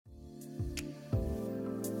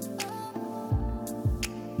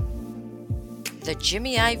The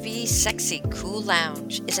Jimmy IV Sexy Cool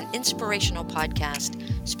Lounge is an inspirational podcast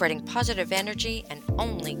spreading positive energy and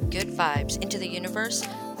only good vibes into the universe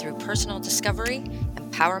through personal discovery,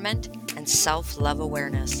 empowerment, and self-love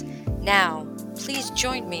awareness. Now, please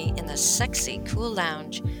join me in the Sexy Cool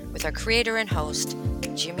Lounge with our creator and host,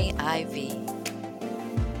 Jimmy IV.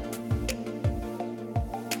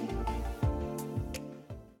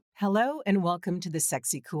 Hello and welcome to the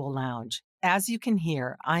Sexy Cool Lounge. As you can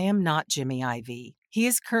hear, I am not Jimmy IV. He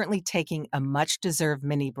is currently taking a much-deserved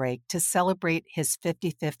mini break to celebrate his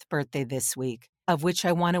 55th birthday this week, of which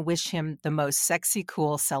I want to wish him the most sexy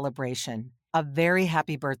cool celebration. A very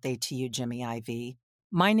happy birthday to you, Jimmy IV.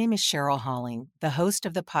 My name is Cheryl Halling, the host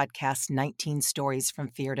of the podcast 19 Stories from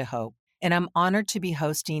Fear to Hope, and I'm honored to be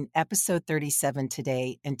hosting episode 37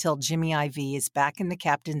 today until Jimmy IV is back in the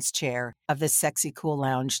captain's chair of the Sexy Cool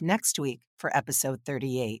Lounge next week for episode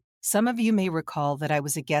 38. Some of you may recall that I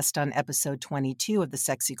was a guest on episode 22 of the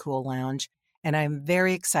Sexy Cool Lounge, and I'm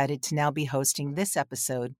very excited to now be hosting this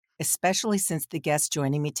episode, especially since the guest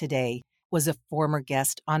joining me today was a former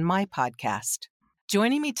guest on my podcast.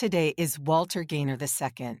 Joining me today is Walter Gaynor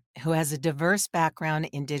II, who has a diverse background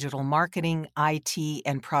in digital marketing, IT,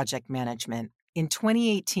 and project management. In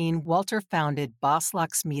 2018, Walter founded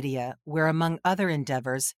BossLocks Media, where, among other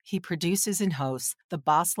endeavors, he produces and hosts the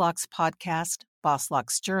BossLocks podcast,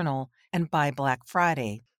 BossLocks Journal, and Buy Black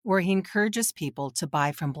Friday, where he encourages people to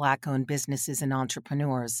buy from Black-owned businesses and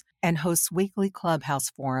entrepreneurs, and hosts weekly Clubhouse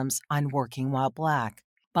forums on working while Black.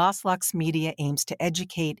 BossLocks Media aims to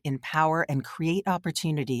educate, empower, and create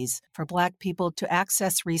opportunities for Black people to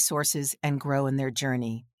access resources and grow in their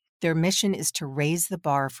journey. Their mission is to raise the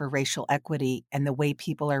bar for racial equity and the way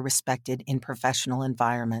people are respected in professional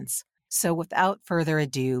environments. So without further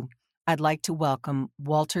ado, I'd like to welcome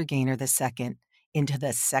Walter Gaynor II into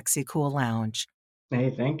the Sexy Cool Lounge. Hey,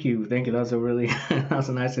 thank you. Thank you. That was that was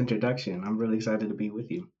a nice introduction. I'm really excited to be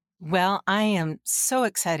with you. Well, I am so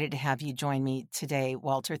excited to have you join me today,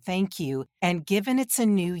 Walter. Thank you. And given it's a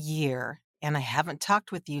new year, and I haven't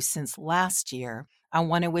talked with you since last year, I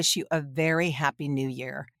want to wish you a very happy new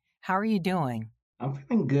year. How are you doing? I'm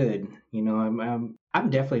feeling good. I'm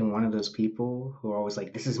definitely one of those people who are always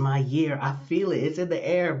like, "This is my year. I feel it. It's in the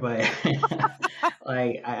air." But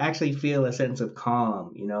like, I actually feel a sense of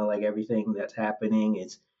calm. Like everything that's happening,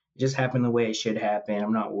 it's just happened the way it should happen.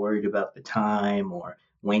 I'm not worried about the time or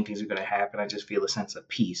when things are going to happen. I just feel a sense of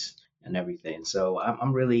peace and everything. So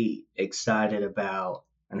I'm really excited about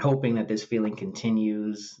and hoping that this feeling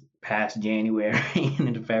continues past January and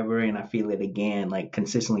into February, and I feel it again, like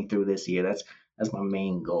consistently through this year. That's my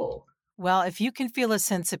main goal. Well, if you can feel a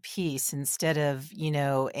sense of peace instead of,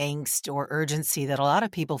 angst or urgency that a lot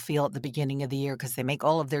of people feel at the beginning of the year because they make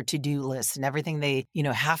all of their to-do lists and everything they,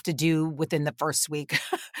 have to do within the first week,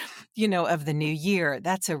 of the new year,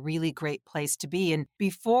 that's a really great place to be. And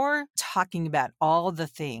before talking about all the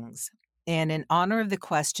things, and in honor of the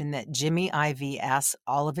question that Jimmy IV asks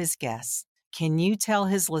all of his guests, can you tell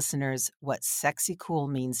his listeners what sexy cool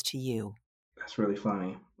means to you? That's really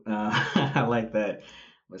funny. I like that.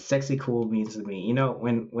 What sexy cool means to me.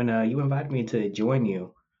 When you invited me to join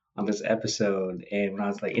you on this episode, and when I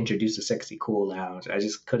was like introduced to Sexy Cool Lounge, I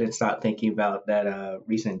just couldn't stop thinking about that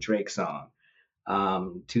recent Drake song.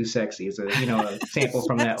 Too Sexy is a sample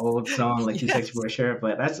from that old song, like Too Sexy for a Shirt.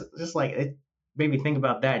 But that's just like, it made me think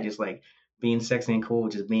about that, just like being sexy and cool,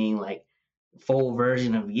 just being like full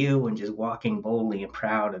version of you and just walking boldly and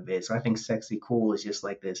proud of it. So I think sexy cool is just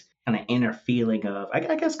like this kind of inner feeling of,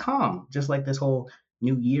 I guess, calm, just like this whole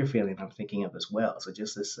new year feeling I'm thinking of as well. So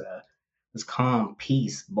just this calm,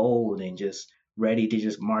 peace, bold, and just ready to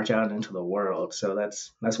just march out into the world. So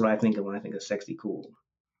that's what I think of when I think of sexy cool.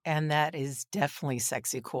 And that is definitely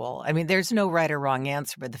sexy cool. I mean, there's no right or wrong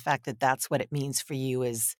answer, but the fact that that's what it means for you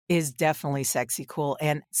is definitely sexy cool.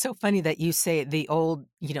 And so funny that you say the old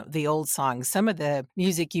songs. Some of the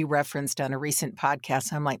music you referenced on a recent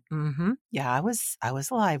podcast, I'm like, yeah, I was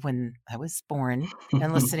alive when I was born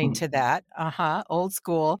and listening to that. Old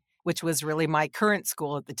school, which was really my current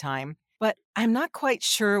school at the time. But I'm not quite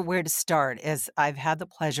sure where to start, as I've had the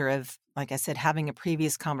pleasure of, like I said, having a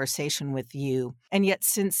previous conversation with you. And yet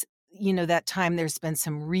since, that time, there's been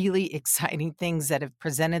some really exciting things that have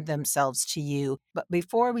presented themselves to you. But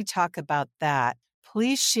before we talk about that,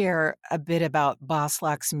 please share a bit about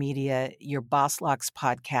BossLocks Media, your BossLocks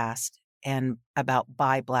podcast, and about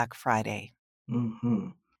Buy Black Friday. Mm-hmm.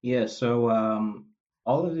 Yeah, so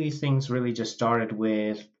all of these things really just started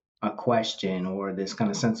with a question or this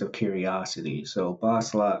kind of sense of curiosity. So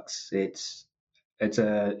Boss Lux, it's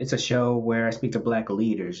a show where I speak to Black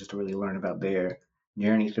leaders just to really learn about their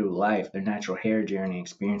journey through life, their natural hair journey,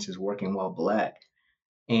 experiences working while black.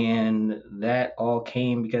 And that all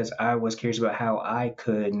came because I was curious about how I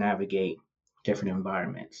could navigate different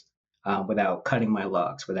environments without cutting my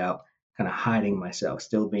locks, without kind of hiding myself,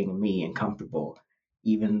 still being me and comfortable,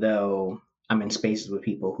 even though I'm in spaces with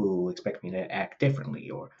people who expect me to act differently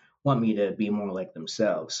or want me to be more like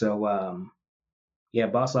themselves. So, yeah,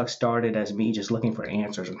 Boss Lock started as me just looking for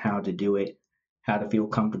answers on how to do it, how to feel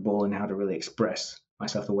comfortable, and how to really express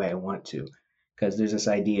myself the way I want to. Because there's this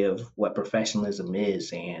idea of what professionalism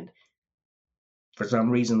is, and for some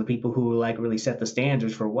reason the people who like really set the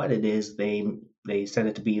standards for what it is, they set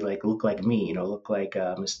it to be like look like me, look like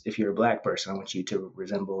if you're a black person, I want you to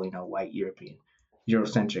resemble white European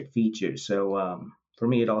Eurocentric features. So for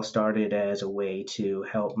me, it all started as a way to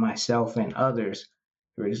help myself and others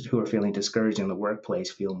who are feeling discouraged in the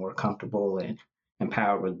workplace feel more comfortable and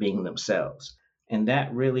empowered with being themselves. And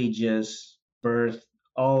that really just birthed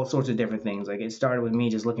all sorts of different things. Like it started with me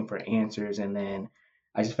just looking for answers, and then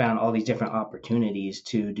I just found all these different opportunities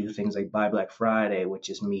to do things like Buy Black Friday, which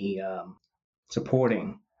is me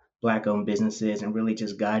supporting black owned businesses and really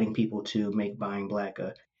just guiding people to make buying black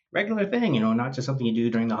a regular thing, not just something you do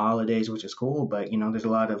during the holidays, which is cool, but there's a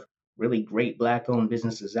lot of really great black owned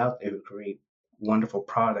businesses out there who create wonderful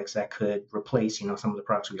products that could replace, some of the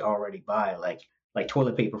products we already buy, like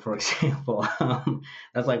toilet paper, for example.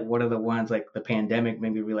 That's like one of the ones like the pandemic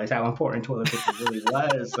made me realize how important toilet paper really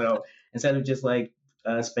was. So instead of just like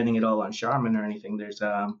spending it all on Charmin or anything, there's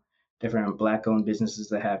different black-owned businesses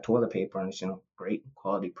that have toilet paper and it's great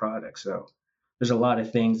quality products. So there's a lot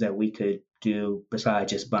of things that we could do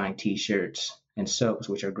besides just buying T-shirts and soaps,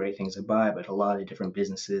 which are great things to buy, but a lot of different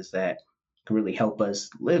businesses that can really help us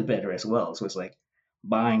live better as well. So it's like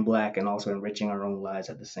buying black and also enriching our own lives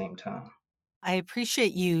at the same time. I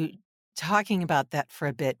appreciate you talking about that for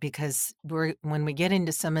a bit because when we get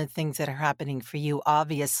into some of the things that are happening for you,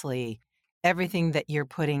 obviously everything that you're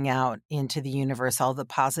putting out into the universe, all the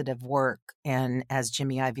positive work, and as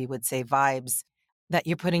Jimmy Ivey would say, vibes that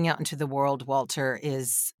you're putting out into the world, Walter,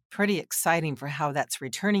 is pretty exciting for how that's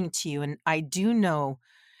returning to you. And I do know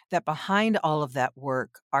that behind all of that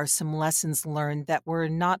work are some lessons learned that were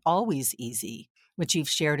not always easy, which you've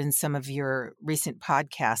shared in some of your recent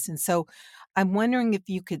podcasts. And so I'm wondering if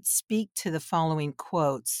you could speak to the following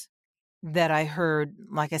quotes that I heard,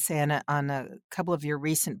 like I say, on a couple of your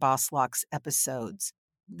recent Boss Locks episodes.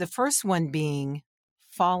 The first one being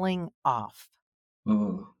falling off.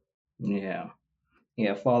 Mm, yeah,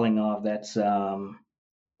 yeah, falling off. That's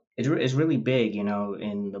it's really big,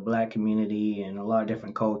 in the black community and a lot of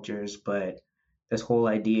different cultures. But this whole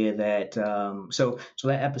idea that so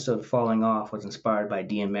that episode falling off was inspired by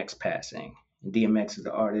DMX passing. And DMX is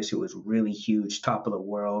the artist who was really huge, top of the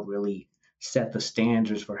world, really set the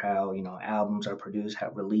standards for how albums are produced,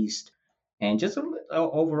 have released, and just a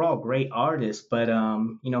overall great artist. But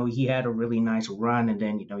he had a really nice run, and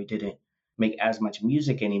then he didn't make as much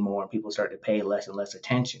music anymore. People started to pay less and less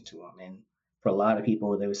attention to him, and for a lot of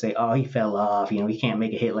people, they would say, "Oh, he fell off. He can't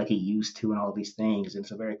make a hit like he used to," and all these things. And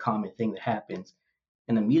it's a very common thing that happens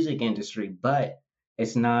in the music industry, but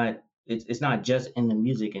it's not. It's not just in the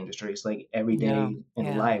music industry. It's like every Yeah, day in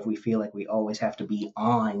yeah. life, we feel like we always have to be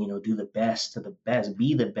on. Do the best to the best,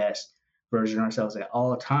 be the best version of ourselves at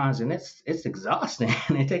all times, and it's exhausting.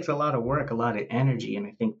 It takes a lot of work, a lot of energy, and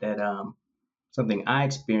I think that something I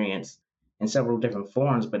experienced in several different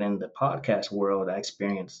forms, but in the podcast world, I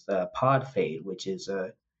experienced pod fade, which is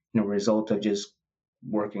a result of just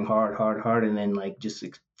working hard, hard, hard, and then like just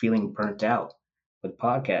feeling burnt out with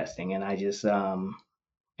podcasting, and I just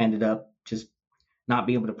ended up just not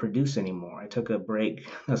being able to produce anymore. I took a break. It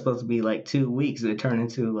was supposed to be like 2 weeks, it turned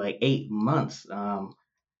into like 8 months. And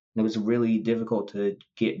it was really difficult to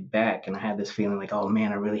get back, and I had this feeling like, oh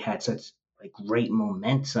man, I really had such like great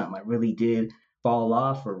momentum. I really did fall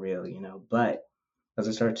off for real, But as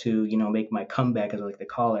I started to, make my comeback, as I like to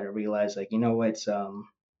call it, I realized like, it's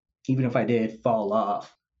even if I did fall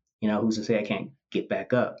off, who's to say I can't get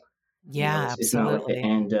back up? Yeah, It's not like the absolutely.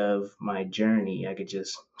 end of my journey. I could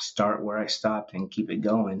just start where I stopped and keep it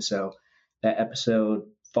going. So that episode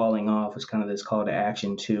falling off was kind of this call to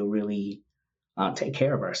action to really take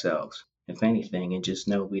care of ourselves, if anything, and just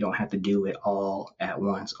know we don't have to do it all at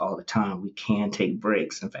once, all the time. We can take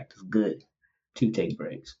breaks. In fact, it's good to take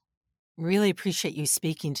breaks. Really appreciate you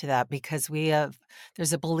speaking to that because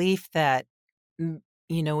there's a belief that,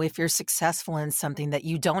 if you're successful in something, that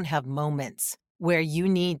you don't have moments where you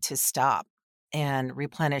need to stop and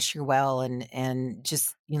replenish your well and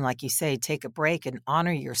just, like you say, take a break and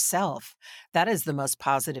honor yourself. That is the most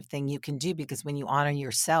positive thing you can do because when you honor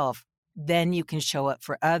yourself, then you can show up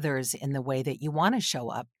for others in the way that you want to show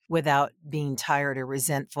up without being tired or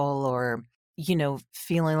resentful or,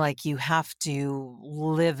 feeling like you have to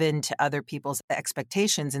live into other people's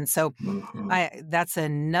expectations. And so Hmm. that's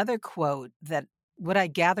another quote that what I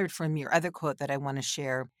gathered from your other quote that I want to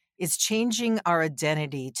share is changing our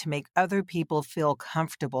identity to make other people feel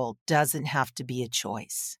comfortable doesn't have to be a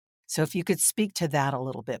choice. So if you could speak to that a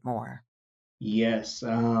little bit more. Yes.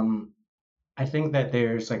 I think that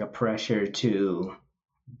there's like a pressure to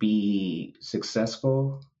be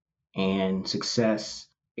successful, and success,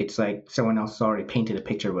 it's like someone else has already painted a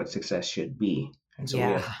picture of what success should be. And so we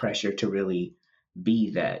Yeah. have pressure to really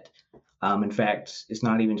be that. In fact, it's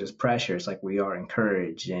not even just pressure, it's like we are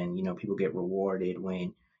encouraged, and people get rewarded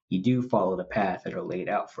when you do follow the path that are laid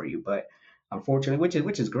out for you. But unfortunately,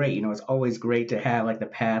 which is great, it's always great to have like the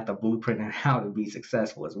path, the blueprint on how to be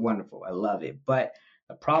successful. It's wonderful. I love it. But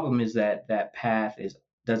the problem is that that path is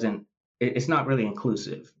doesn't it's not really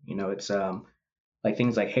inclusive. It's like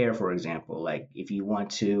things like hair, for example. Like if you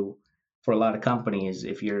want to, for a lot of companies,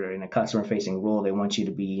 if you're in a customer facing role, they want you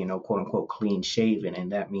to be, quote unquote, clean shaven.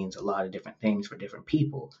 And that means a lot of different things for different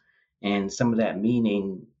people. And some of that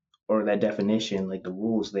meaning or that definition, like the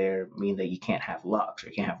rules there, mean that you can't have locks or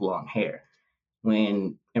you can't have long hair.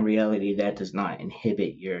 When in reality, that does not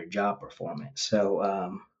inhibit your job performance.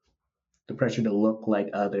 So the pressure to look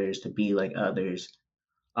like others, to be like others,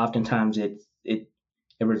 oftentimes it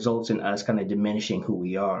results in us kind of diminishing who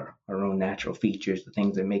we are, our own natural features, the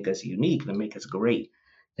things that make us unique, that make us great,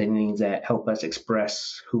 the things that help us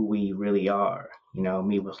express who we really are.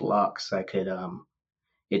 Me with locks, I could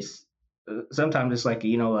it's sometimes it's like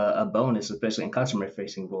a bonus, especially in customer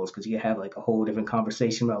facing roles, because you have like a whole different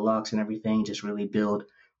conversation about locks and everything, just really build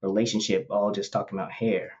relationship, all just talking about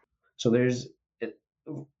hair. So it,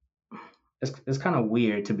 it's kind of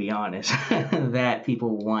weird, to be honest, that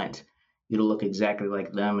people want you to look exactly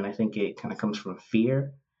like them, and I think it kind of comes from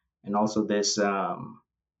fear, and also this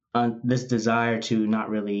desire to not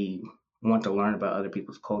really want to learn about other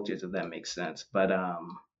people's cultures, if that makes sense. But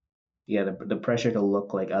yeah, the pressure to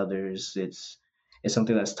look like others, it's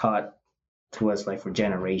something that's taught to us like for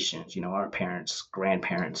generations. Our parents,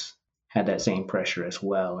 grandparents had that same pressure as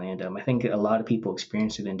well, and I think a lot of people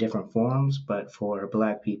experience it in different forms. But for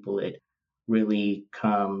Black people, it really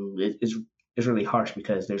is really harsh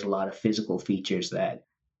because there's a lot of physical features that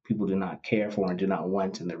people do not care for and do not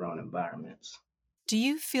want in their own environments. Do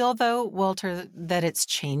you feel, though, Walter, that it's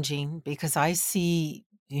changing? Because I see,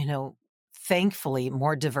 thankfully,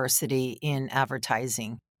 more diversity in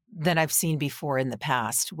advertising than I've seen before in the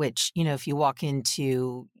past, which, if you walk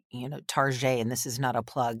into, Target, and this is not a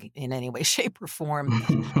plug in any way, shape, or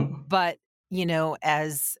form, but,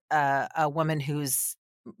 as a woman who's,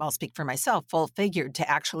 I'll speak for myself, full figured, to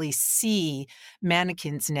actually see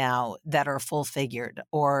mannequins now that are full figured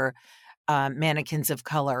or mannequins of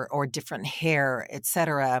color or different hair,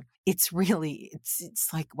 etc. It's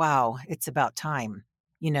like, wow, it's about time.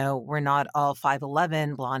 We're not all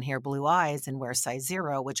 5'11", blonde hair, blue eyes, and wear size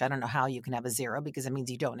 0, which I don't know how you can have a 0 because it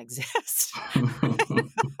means you don't exist.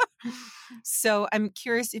 So I'm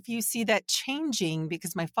curious if you see that changing,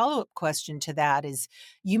 because my follow-up question to that is,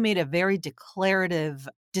 you made a very declarative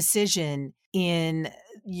decision in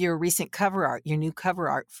your recent cover art, your new cover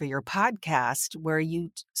art for your podcast, where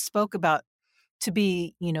you spoke about to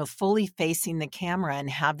be, fully facing the camera and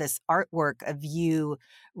have this artwork of you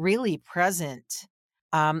really present,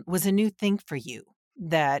 was a new thing for you,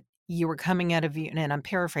 that you were coming out of you, and I'm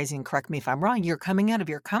paraphrasing, correct me if I'm wrong, you're coming out of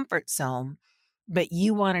your comfort zone, but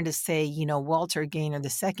you wanted to say, Walter Gaynor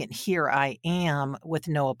II, here I am, with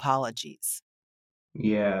no apologies.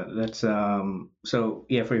 Yeah, that's so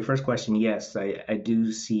yeah, for your first question, yes, I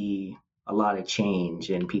do see a lot of change,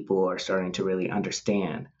 and people are starting to really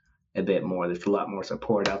understand a bit more. There's a lot more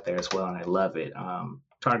support out there as well, and I love it.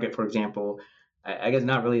 Target, for example, I guess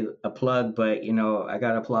not really a plug, but I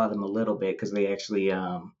gotta applaud them a little bit because they actually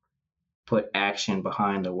put action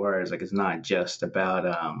behind the words. Like it's not just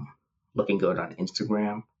about looking good on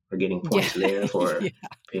Instagram or getting Yeah. points there for Yeah.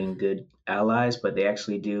 being good allies, but they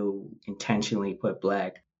actually do intentionally put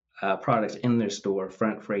Black products in their store,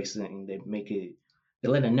 front facing. They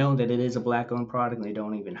let it know that it is a Black owned product, and they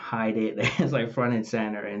don't even hide it. It's like front and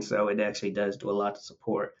center. And so it actually does do a lot to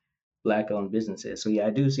support Black owned businesses. So yeah, I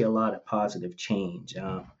do see a lot of positive change.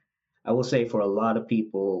 I will say for a lot of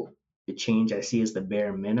people, the change I see is the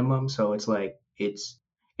bare minimum. So it's like it's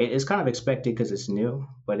kind of expected because it's new,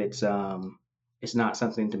 but it's not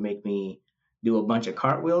something to make me do a bunch of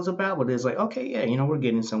cartwheels about. But it's like, okay, yeah, we're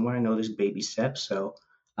getting somewhere. I know there's baby steps. So,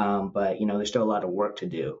 but there's still a lot of work to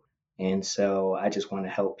do. And so I just want to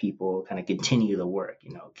help people kind of continue the work,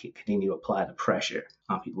 continue to apply the pressure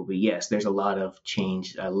on people. But yes, there's a lot of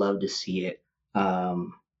change. I love to see it.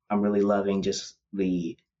 Um, I'm really loving just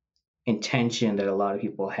the intention that a lot of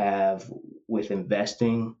people have with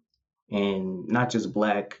investing in not just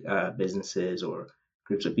Black businesses or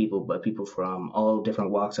groups of people, but people from all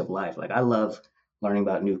different walks of life. Like, I love learning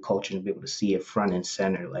about new culture and be able to see it front and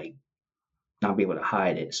center, like not be able to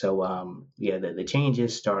hide it. So yeah, the change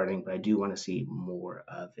is starting, but I do want to see more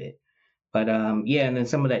of it. But yeah, and then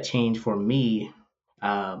some of that change for me,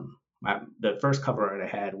 the first cover art I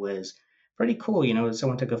had was pretty cool.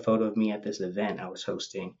 Someone took a photo of me at this event I was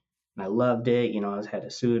hosting, and I loved it. I had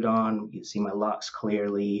a suit on. You could see my locks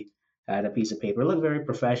clearly. I had a piece of paper. It looked very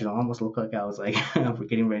professional. Almost looked like I was like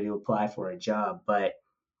getting ready to apply for a job. But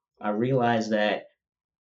I realized that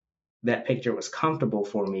that picture was comfortable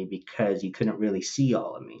for me because you couldn't really see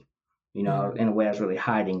all of me. In a way, I was really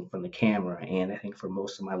hiding from the camera. And I think for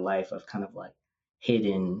most of my life, I've kind of like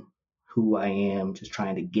hidden who I am, just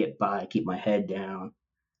trying to get by, keep my head down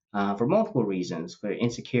for multiple reasons, for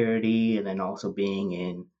insecurity, and then also being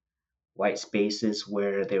in white spaces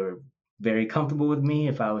where they were very comfortable with me.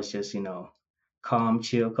 If I was just, calm,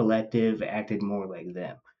 chill, collective, acted more like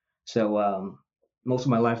them. So most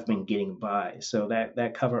of my life I've been getting by. So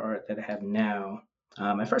that cover art that I have now,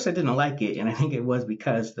 at first I didn't like it, and I think it was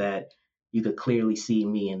because that you could clearly see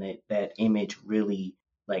me, and that image really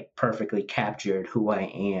like perfectly captured who I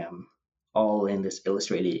am, all in this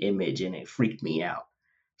illustrated image, and it freaked me out.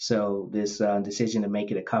 So this decision to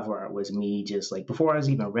make it a cover art was me just like before I was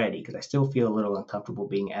even ready, because I still feel a little uncomfortable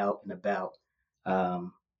being out and about,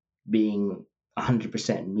 um, being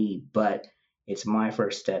 100% me. But it's my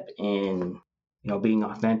first step in, being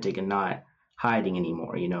authentic and not hiding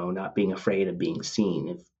anymore. Not being afraid of being seen,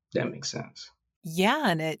 if that makes sense. Yeah,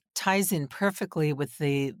 and it ties in perfectly with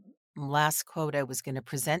the last quote I was going to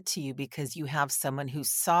present to you, because you have someone who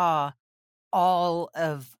saw all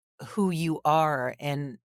of who you are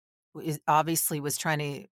and obviously was trying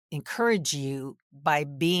to encourage you by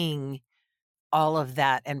being all of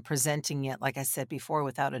that and presenting it, like I said before,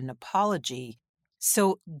 without an apology.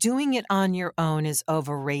 So doing it on your own is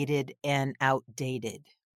overrated and outdated.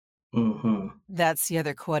 Hmm. That's the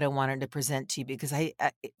other quote I wanted to present to you, because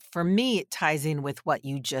for me, it ties in with what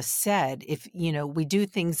you just said. If, we do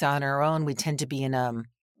things on our own, we tend to be in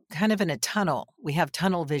kind of in a tunnel. We have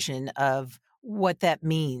tunnel vision of what that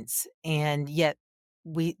means. And yet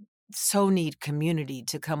we so need community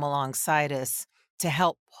to come alongside us to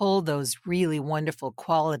help pull those really wonderful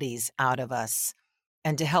qualities out of us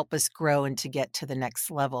and to help us grow and to get to the next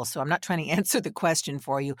level. So I'm not trying to answer the question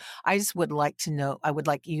for you. I just would like to know, I would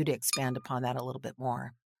like you to expand upon that a little bit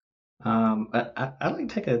more. I'd like to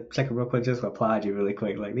take a second real quick just to applaud you really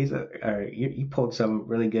quick. Like these are you pulled some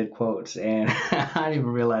really good quotes, and I didn't even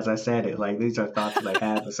realize I said it. Like these are thoughts that I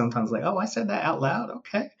have, but sometimes like, oh, I said that out loud.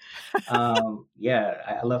 Okay. Yeah,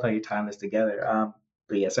 I love how you time this together.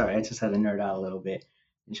 But yeah, sorry, I just had to nerd out a little bit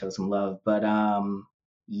and show some love. But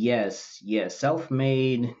yes,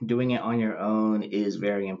 self-made, doing it on your own is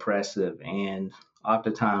very impressive, and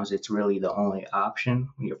oftentimes it's really the only option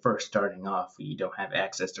when you're first starting off. You don't have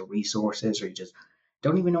access to resources, or you just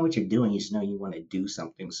don't even know what you're doing. You just know you want to do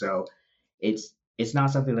something. So it's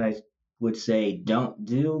not something that I would say don't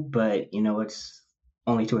do, but it's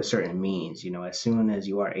only to a certain means. As soon as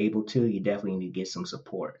you are able to, you definitely need to get some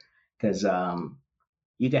support, because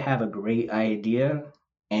you could have a great idea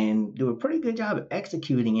and do a pretty good job of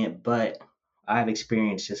executing it, but I've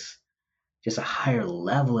experienced just a higher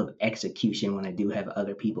level of execution when I do have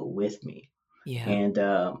other people with me. Yeah.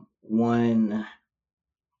 And one,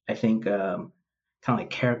 I think, kind of like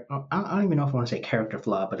character, I don't even know if I want to say character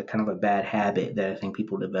flaw, but a kind of a bad habit that I think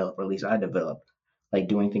people develop, or at least I developed, like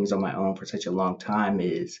doing things on my own for such a long time,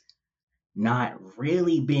 is not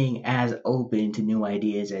really being as open to new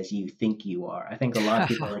ideas as you think you are. I think a lot of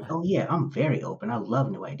people are like, oh yeah, I'm very open. I love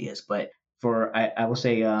new ideas. But I will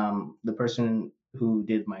say, the person who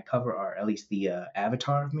did my cover art, at least the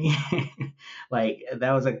avatar of me, like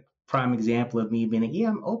that was a prime example of me being like, yeah,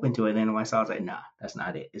 I'm open to it. And then when I saw, I was like, nah, that's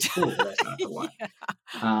not it. It's cool, but that's not the one.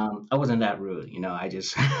 Yeah. I wasn't that rude, I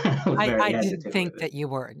just was very I hesitant didn't think with it. that you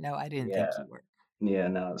were. No, I didn't think Yeah. you were. Yeah,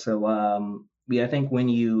 no. So, yeah, I think when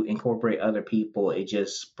you incorporate other people, it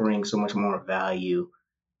just brings so much more value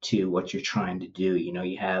to what you're trying to do.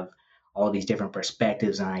 You have all these different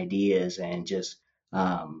perspectives and ideas, and just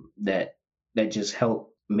that just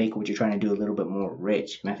help make what you're trying to do a little bit more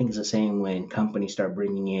rich. And I think it's the same when companies start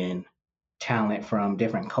bringing in talent from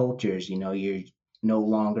different cultures. You're no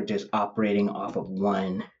longer just operating off of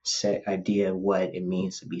one set idea of what it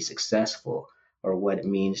means to be successful, or what it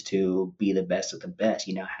means to be the best of the best.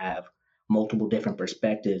 You know, have multiple different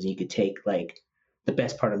perspectives. You could take like the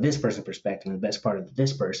best part of this person's perspective and the best part of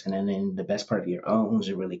this person, and then the best part of your own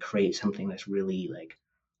to really create something that's really like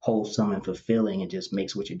wholesome and fulfilling and just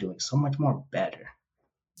makes what you're doing so much more better.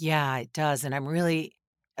 Yeah, it does. And I'm really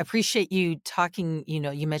appreciate you talking,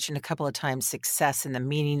 you mentioned a couple of times success and the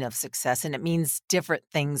meaning of success, and it means different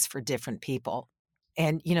things for different people.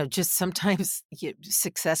 And, just sometimes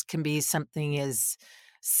success can be something as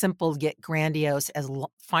simple yet grandiose as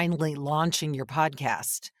finally launching your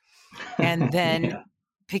podcast and then Yeah.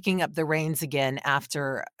 picking up the reins again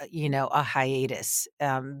after, a hiatus,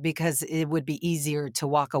 because it would be easier to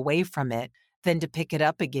walk away from it than to pick it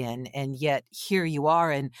up again. And yet here you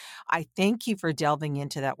are. And I thank you for delving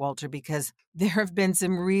into that, Walter, because there have been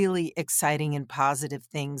some really exciting and positive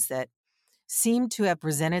things that seem to have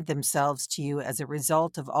presented themselves to you as a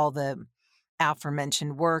result of all the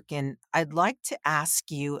aforementioned work. And I'd like to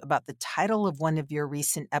ask you about the title of one of your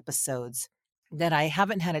recent episodes that I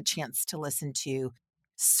haven't had a chance to listen to,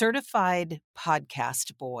 Certified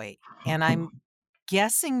Podcast Boy. And I'm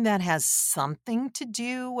guessing that has something to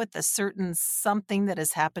do with a certain something that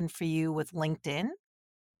has happened for you with LinkedIn.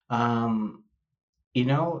 um,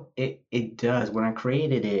 it does. When I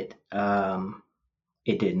created it,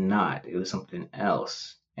 it did not. It was something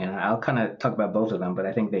else. And I'll kind of talk about both of them, but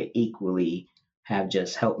I think they equally have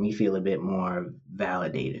just helped me feel a bit more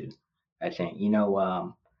validated. I think,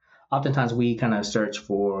 oftentimes we kind of search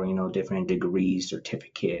for, different degrees,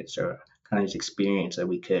 certificates, or kind of just experience that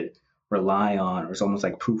we could rely on, or it's almost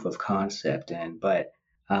like proof of concept.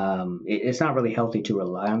 It's not really healthy to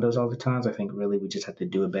rely on those all the times. I think really we just have to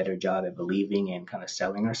do a better job at believing and kind of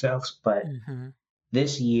selling ourselves. But Mhm.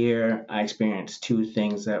 this year, I experienced two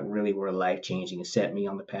things that really were life changing and set me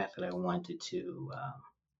on the path that I wanted to,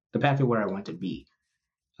 the path of where I want to be.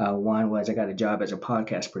 One was I got a job as a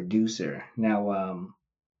podcast producer. Now,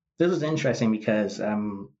 this was interesting because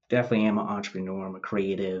definitely am an entrepreneur. I'm a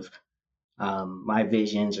creative. My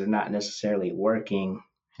visions are not necessarily working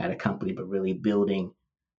at a company, but really building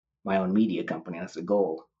my own media company. That's the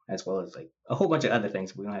goal, as well as like a whole bunch of other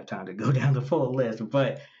things. We don't have time to go down the full list,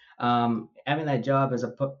 but having that job as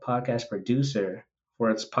a podcast producer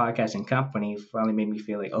for its podcasting company finally made me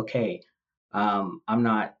feel like, okay, I'm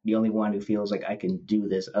not the only one who feels like I can do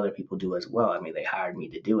this. Other people do as well. I mean, they hired me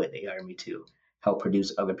to do it. They hired me to help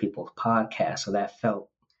produce other people's podcasts. So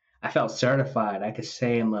I felt certified. I could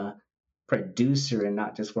say I'm a producer and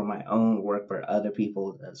not just for my own work, but other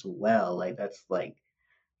people as well.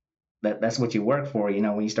 That's what you work for.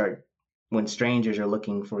 When you start, when strangers are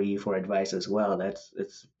looking for you for advice as well, it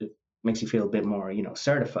makes you feel a bit more,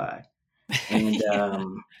 certified. And Yeah.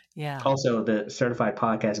 Yeah. also the certified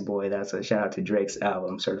podcast boy, that's a shout out to Drake's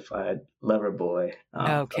album, Certified Lover Boy.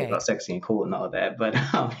 Talk Okay. about sexy and cool and all that. But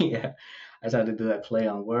yeah, I just had to do that play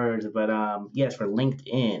on words. But yes, for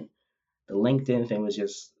LinkedIn, the LinkedIn thing was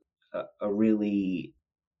just a really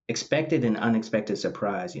expected and unexpected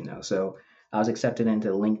surprise, So I was accepted into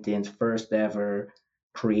LinkedIn's first ever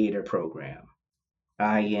creator program.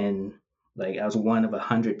 I was one of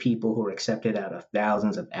 100 people who were accepted out of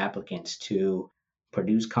thousands of applicants to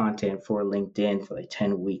produce content for LinkedIn for like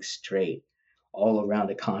 10 weeks straight, all around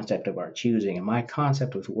the concept of our choosing. And my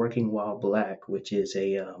concept was working while black, which is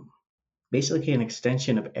a basically an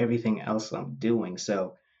extension of everything else I'm doing.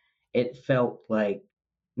 So it felt like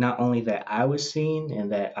not only that I was seen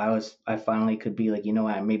and that I finally could be like,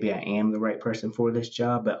 maybe I am the right person for this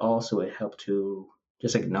job, but also it helped to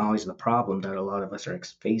just acknowledge the problem that a lot of us are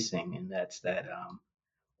facing, and that's that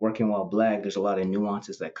working while black, there's a lot of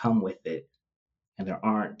nuances that come with it, and there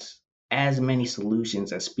aren't as many solutions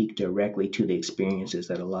that speak directly to the experiences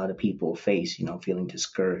that a lot of people face, feeling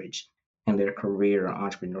discouraged in their career or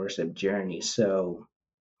entrepreneurship journey. So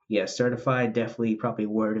yeah, certified definitely probably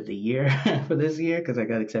word of the year for this year because I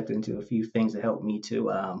got accepted into a few things that helped me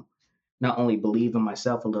to not only believe in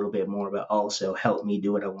myself a little bit more, but also help me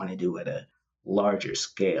do what I want to do at a larger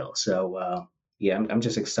scale. So yeah, I'm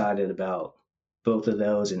just excited about both of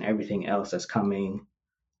those and everything else that's coming.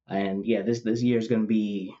 And yeah, this year is going to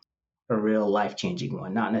be a real life changing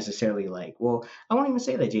one. Not necessarily like, well, I won't even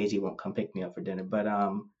say that Jay Z won't come pick me up for dinner, but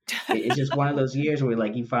it's just one of those years where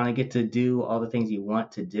like you finally get to do all the things you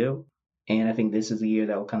want to do. And I think this is the year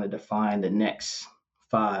that will kind of define the next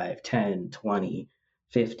 5, 10, 20,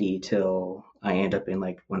 50 till I end up in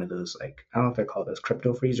like one of those, like, I don't know if they're called those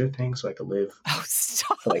crypto freezer things, so I could live Oh,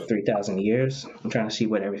 stop. for like 3,000 years. I'm trying to see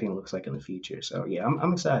what everything looks like in the future. So yeah,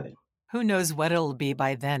 I'm excited. Who knows what it'll be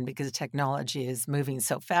by then because technology is moving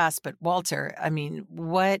so fast. But Walter, I mean,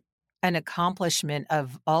 what an accomplishment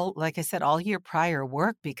of all, like I said, all your prior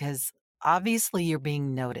work, because obviously you're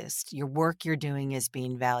being noticed. Your work you're doing is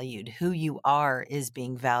being valued. Who you are is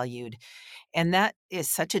being valued. And that is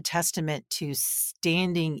such a testament to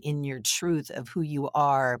standing in your truth of who you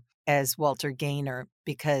are as Walter Gaynor,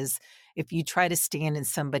 because if you try to stand in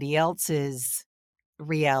somebody else's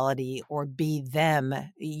reality or be them,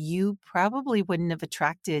 you probably wouldn't have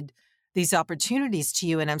attracted these opportunities to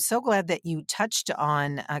you. And I'm so glad that you touched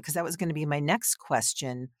on, because that was going to be my next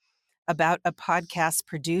question about a podcast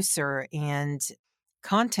producer and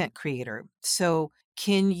content creator. So,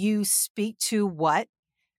 can you speak to what,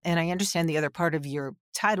 and I understand the other part of your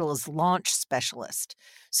title is launch specialist.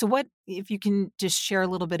 So, what, if you can just share a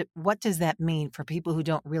little bit, what does that mean for people who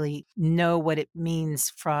don't really know what it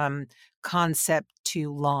means from concept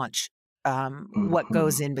to launch? What Hmm.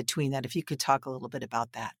 goes in between that? If you could talk a little bit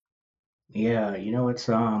about that. Yeah, it's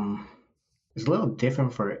a little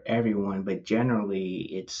different for everyone, but generally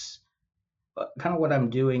it's kind of what I'm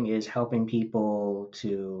doing is helping people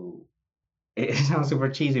to it sounds super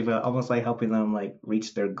cheesy, but almost like helping them like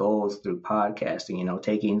reach their goals through podcasting,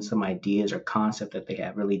 taking some ideas or concept that they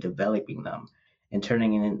have, really developing them and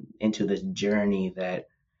turning it into this journey that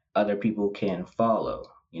other people can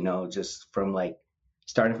follow, just from like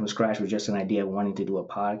starting from scratch with just an idea of wanting to do a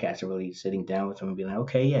podcast and really sitting down with them and being like,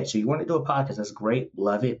 okay, yeah, so you want to do a podcast. That's great.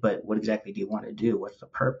 Love it. But what exactly do you want to do? What's the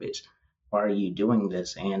purpose? Why are you doing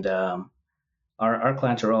this? And, our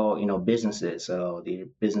clients are all, businesses. So the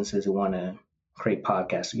businesses who want to create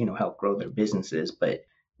podcasts, help grow their businesses. But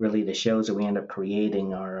really, the shows that we end up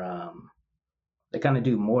creating are, they kind of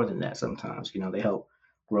do more than that sometimes. They help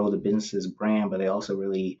grow the business's brand, but they also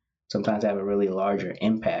really sometimes have a really larger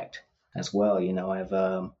impact as well. I've,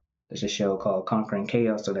 there's a show called Conquering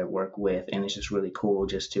Chaos that I work with, and it's just really cool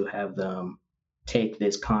just to have them take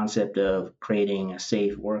this concept of creating a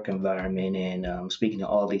safe work environment and speaking to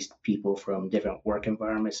all these people from different work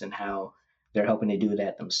environments and how they're helping to do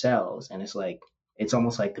that themselves. And it's like, it's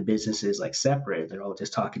almost like the business is like separate. They're all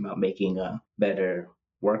just talking about making a better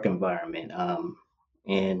work environment.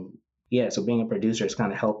 And yeah, so being a producer is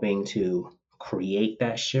kind of helping to create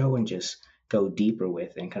that show and just go deeper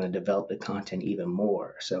with and kind of develop the content even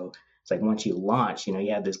more. So it's like once you launch,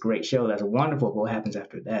 you have this great show that's wonderful, but what happens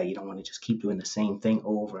after that? You don't want to just keep doing the same thing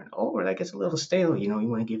over and over. That gets a little stale. You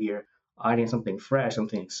want to give your audience something fresh,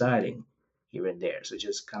 something exciting here and there. So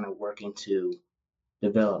just kind of working to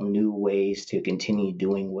develop new ways to continue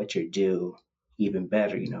doing what you do even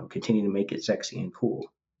better, continue to make it sexy and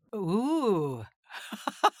cool. Ooh.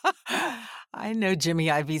 I know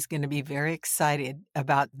Jimmy Ivy's going to be very excited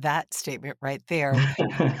about that statement right there.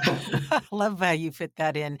 Love how you fit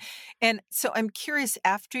that in. And so I'm curious,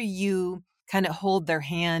 after you kind of hold their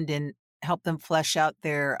hand and help them flesh out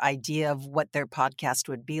their idea of what their podcast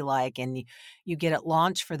would be like, and you get it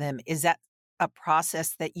launched for them, is that a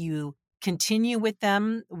process that you continue with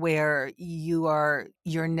them where you're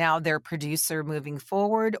now their producer moving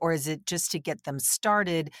forward, or is it just to get them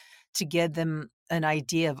started, to give them an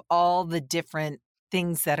idea of all the different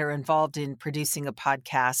things that are involved in producing a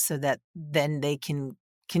podcast so that then they can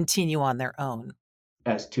continue on their own?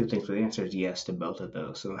 That's two things, but the answer is yes to both of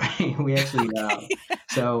those. So we actually,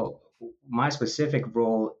 so my specific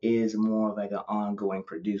role is more of like an ongoing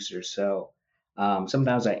producer. So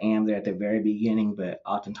sometimes I am there at the very beginning, but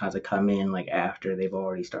oftentimes I come in like after they've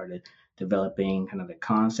already started developing kind of the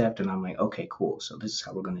concept, and I'm like, okay, cool. So this is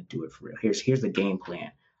how we're going to do it for real. Here's the game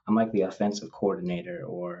plan. I'm like the offensive coordinator,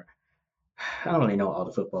 or I don't really know all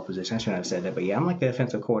the football positions. I shouldn't have said that, but yeah, I'm like the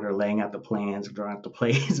offensive coordinator, laying out the plans, drawing out the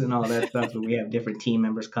plays, and all that stuff. But we have different team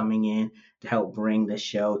members coming in to help bring the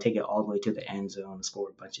show, take it all the way to the end zone, and score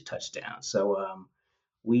a bunch of touchdowns. So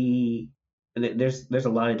we there's a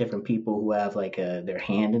lot of different people who have like their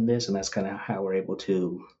hand in this, and that's kind of how we're able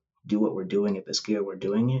to do what we're doing at the scale we're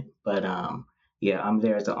doing it. But yeah, I'm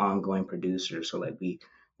there as the ongoing producer. So like we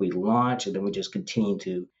launch, and then we just continue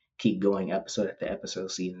to keep going episode after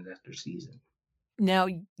episode, season after season. Now,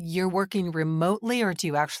 you're working remotely, or do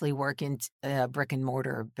you actually work in a brick and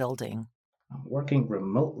mortar building? I'm working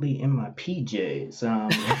remotely in my PJs.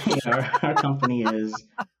 Yeah, our company is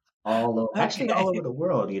actually all Okay. over the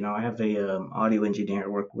world. I have a audio engineer I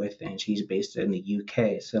work with, and she's based in the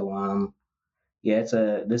UK. So yeah,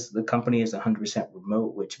 the company is 100%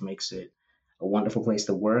 remote, which makes it a wonderful place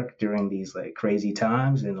to work during these like crazy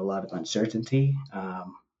times and a lot of uncertainty.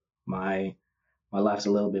 My my life's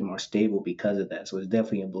a little bit more stable because of that. So it's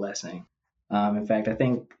definitely a blessing. In fact, I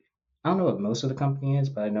don't know what most of the company is,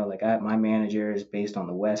 but I know like my manager is based on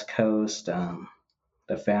the West Coast.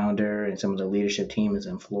 The founder and some of the leadership team is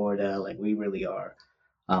in Florida. Like we really are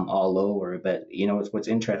all over. But what's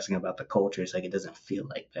interesting about the culture is like it doesn't feel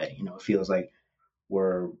like that. It feels like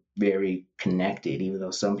we're very connected. Even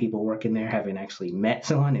though some people working there haven't actually met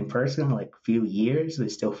someone in person like a few years, it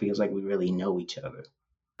still feels like we really know each other.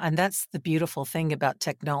 And that's the beautiful thing about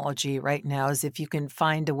technology right now is if you can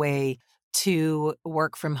find a way to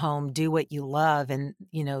work from home, do what you love, and,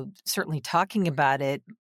 certainly talking about it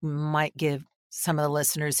might give some of the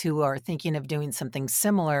listeners who are thinking of doing something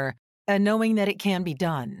similar, knowing that it can be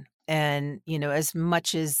done. And, as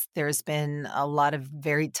much as there's been a lot of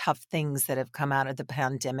very tough things that have come out of the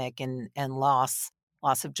pandemic and loss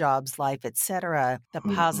of jobs, life, et cetera, the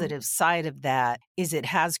Hmm. positive side of that is it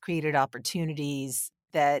has created opportunities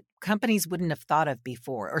that companies wouldn't have thought of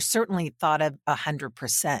before, or certainly thought of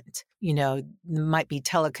 100%. Might be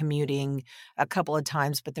telecommuting a couple of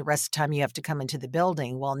times, but the rest of the time you have to come into the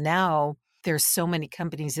building. Well, now there's so many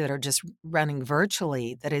companies that are just running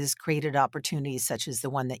virtually that has created opportunities such as the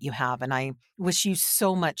one that you have. And I wish you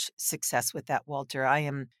so much success with that, Walter. I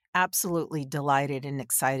am absolutely delighted and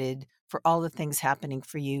excited for all the things happening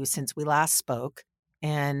for you since we last spoke,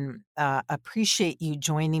 and appreciate you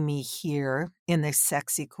joining me here in the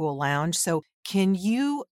Sexy Cool Lounge. So, can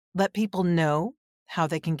you let people know how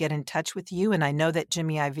they can get in touch with you? And I know that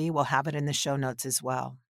Jimmy IV will have it in the show notes as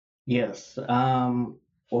well. Yes.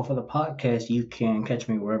 Well, for the podcast, you can catch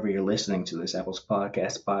me wherever you're listening to this. Apple's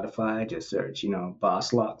podcast, Spotify. Just search,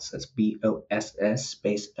 Boss Locks. That's BOSS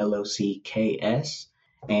space LOCKS.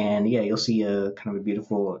 And yeah, you'll see a kind of a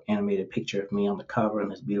beautiful animated picture of me on the cover and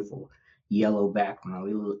this beautiful yellow background.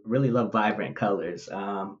 We really love vibrant colors.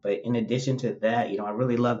 But in addition to that, I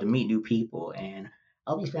really love to meet new people, and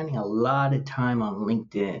I'll be spending a lot of time on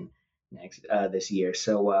LinkedIn next this year.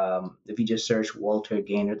 So if you just search Walter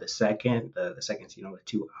Gaynor the second, the second's with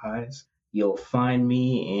two eyes, you'll find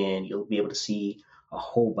me and you'll be able to see a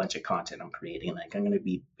whole bunch of content I'm creating. Like I'm going to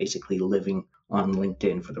be basically living on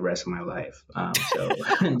LinkedIn for the rest of my life. So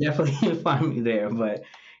definitely find me there. But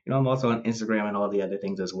I'm also on Instagram and all the other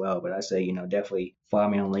things as well. But I say definitely follow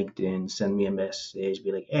me on LinkedIn, send me a message,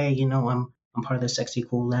 be like, hey, I'm part of the Sexy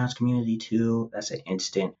Cool Lounge community too. That's an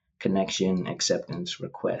instant connection acceptance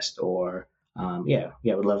request. Or yeah,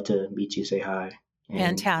 I would love to meet you, say hi,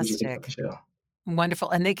 and what you think about the Fantastic. show. Wonderful.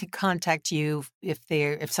 And they could contact you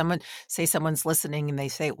if someone's listening and they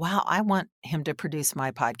say, wow, I want him to produce my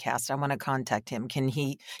podcast. I want to contact him.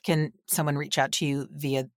 Can someone reach out to you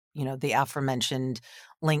via, the aforementioned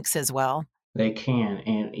links as well? They can,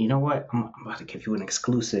 and you know what? I'm about to give you an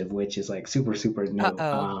exclusive, which is like super super new.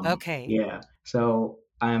 Uh-oh. Okay. Yeah, so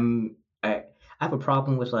I have a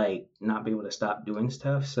problem with like not being able to stop doing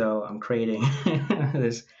stuff. So I'm creating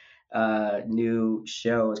this new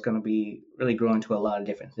show. It's going to be really grow into a lot of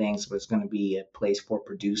different things, but it's going to be a place for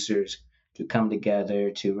producers to come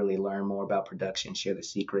together to really learn more about production, share the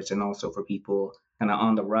secrets, and also for people kind of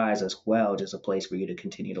on the rise as well. Just a place for you to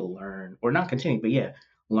continue to learn, or not continue, but yeah,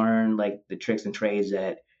 learn like the tricks and trades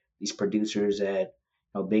that these producers at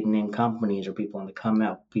big name companies or people on the come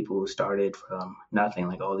up, people who started from nothing,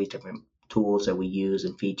 like all these different tools that we use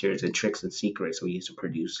and features and tricks and secrets we use to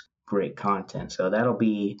produce great content. So that'll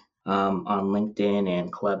be on LinkedIn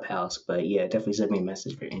and Clubhouse. But yeah, definitely send me a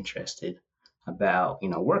message if you're interested about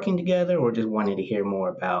working together or just wanting to hear more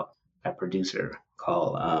about that producer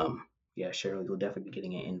call. Yeah, Cheryl, you'll definitely be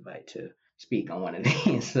getting an invite to speak on one of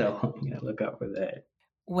these. So look out for that.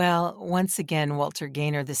 Well, once again, Walter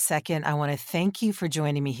Gaynor II, I want to thank you for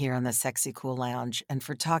joining me here on the Sexy Cool Lounge and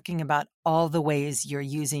for talking about all the ways you're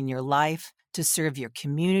using your life to serve your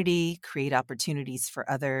community, create opportunities for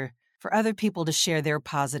other people to share their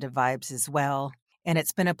positive vibes as well. And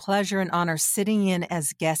it's been a pleasure and honor sitting in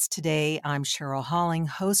as guest today. I'm Cheryl Halling,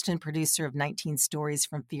 host and producer of 19 Stories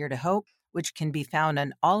from Fear to Hope, which can be found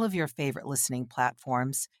on all of your favorite listening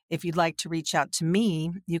platforms. If you'd like to reach out to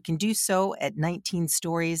me, you can do so at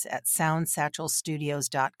 19stories at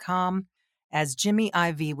soundsatchelstudios.com. As Jimmy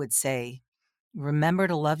IV would say, remember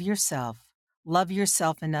to love yourself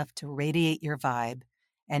enough to radiate your vibe.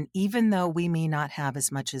 And even though we may not have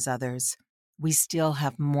as much as others, we still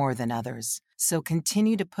have more than others. So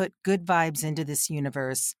continue to put good vibes into this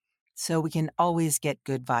universe so we can always get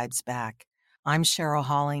good vibes back. I'm Cheryl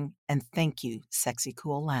Halling, and thank you, Sexy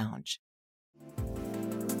Cool Lounge.